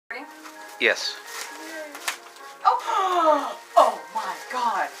Yes. Oh, oh my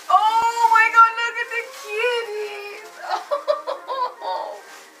God. Oh my God, look at the kitties.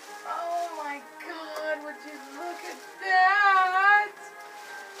 Oh my God, would you look at that?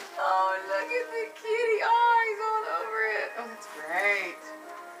 Oh, look at the kitty eyes all over it. Oh, that's great.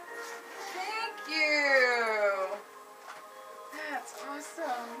 Thank you. That's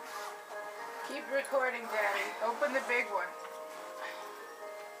awesome. Keep recording, Daddy. Open the big one.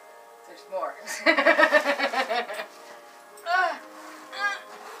 There's more. Oh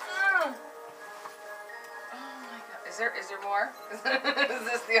my God. Is there more? Is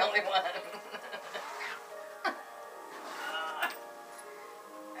this the only one?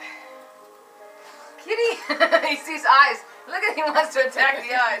 Kitty! He sees eyes. Look at, he wants to attack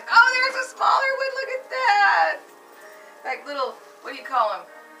the eyes. Oh, there's a smaller one. Look at that. Like little, what do you call them?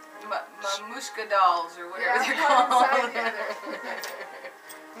 Mamushka dolls or whatever they're called.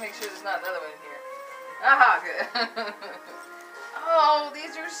 Make sure there's not another one in here. Aha, good. Oh,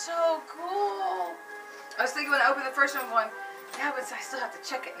 these are so cool. I was thinking when I opened the first one, yeah, but I still have to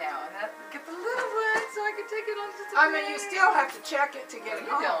check it now. And get the little one so I can take it on to the I mean, you still have to check it to get it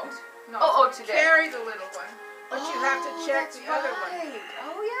home. You don't. No, today. Carry the little one. But you have to check the other one.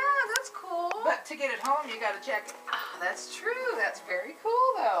 Oh, yeah, that's cool. But to get it home, you got to check it. Ah, that's true. That's very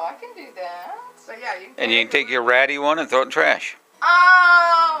cool, though. I can do that. So, yeah, you can. And you can take your ratty one and throw it in trash.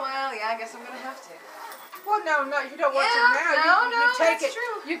 Oh, well, yeah, I guess I'm going to have to. Well, no, you don't want to now. You take it.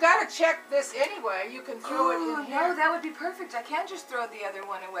 True. You got to check this anyway. You can throw it in here. No, that would be perfect. I can just throw the other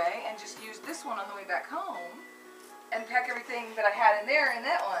one away and just use this one on the way back home and pack everything that I had in there in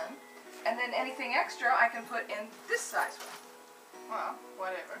that one. And then anything extra I can put in this size one. Well,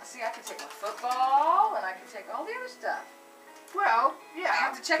 whatever. See, I can take my football and I can take all the other stuff. Well, yeah. I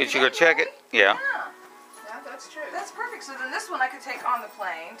have to check Could it you go check it? Yeah. Yeah, that's true. That's perfect. So then this one I could take on the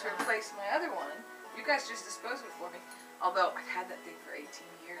plane to replace my other one. You guys just dispose of it for me. Although I've had that thing for 18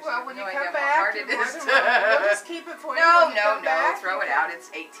 years. Well, when you come how back, hard it is we'll just keep it for you. No, throw it out. It's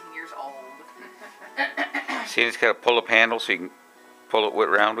 18 years old. See, it's got a pull-up handle so you can pull it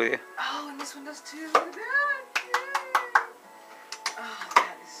around with you. Oh, and this one does too. Look at that. Yay. Oh,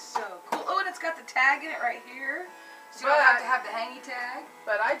 that is so cool. Oh, and it's got the tag in it right here. So you don't have to have the hangy tag.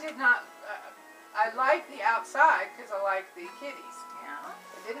 But I did not. I like the outside because I like the kitties. Yeah.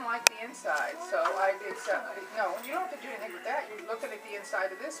 I didn't like the inside, so I did something. No, you don't have to do anything with that. You're looking at the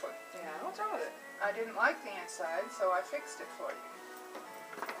inside of this one. Yeah, what's wrong with it? I didn't like the inside, so I fixed it for you.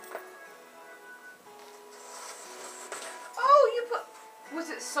 Oh, you put. Was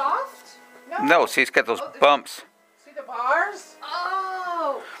it soft? No, see, it's got those bumps. See the bars?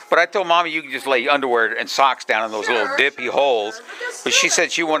 Oh. But I told Mommy you could just lay underwear and socks down in those little dippy holes. But she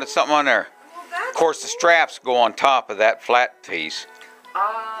said she wanted something on there. Of course, the straps go on top of that flat piece.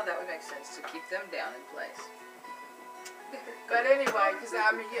 Ah, that would make sense to keep them down in place. But anyway, because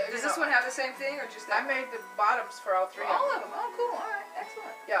I mean, does this one have the same thing or just that? I made the bottoms for all three. All of them. Oh, cool. All right,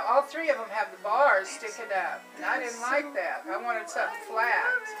 excellent. Yeah, all three of them have the bars sticking up, and I didn't like that. I wanted something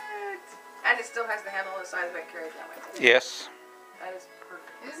flat. And it still has the handle on the side of it carried that way. Yes. That is perfect.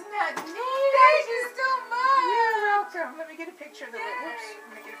 Isn't that neat? Thank you so much. You're welcome. Let me get a picture of the little. Whoops.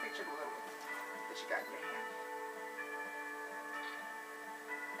 Let me get a picture of the little one that you got in your hand.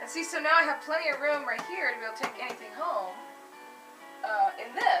 And see, so now I have plenty of room right here to be able to take anything home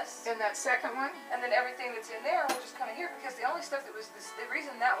in this. In that second one? And then everything that's in there will just come in here because the only stuff that was, the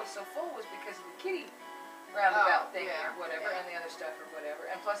reason that was so full was because of the kitty roundabout thing or whatever and the other stuff or whatever.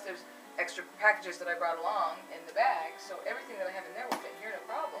 And plus there's extra packages that I brought along in the bag. So everything that I have in there will fit in here, no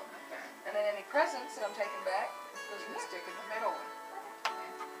problem. Okay. And then any presents that I'm taking back goes in the Stick in the middle one.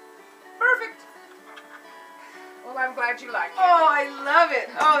 Perfect. Well, I'm glad you like it. Oh, I love it.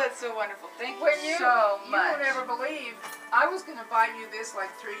 Oh, that's so wonderful. Thank you so much. You will never believe, I was going to buy you this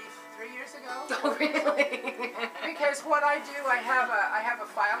like three years ago. Oh, really? Because what I do, I have a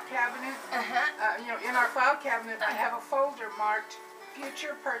file cabinet. You know, in our file cabinet, I have a folder marked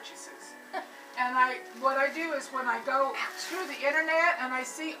future purchases. And what I do is when I go through the internet and I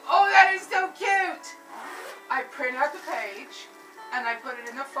see, oh, that is so cute, I print out the page. And I put it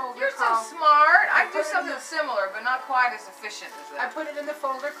in the folder. You're so smart. I do something similar, but not quite as efficient as that. I put it in the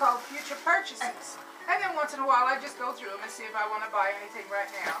folder called Future Purchases. And then once in a while, I just go through them and see if I want to buy anything right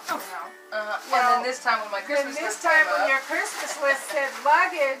now. You know. Well, and then this time when my Christmas list came up. When your Christmas list said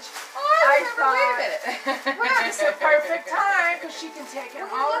luggage, I thought, wait a minute. Well, it's the perfect time because she can take it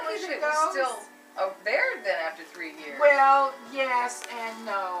home when she goes. Still there then after 3 years. Well, yes and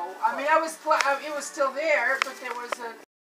no. I mean, it was still there, but there was a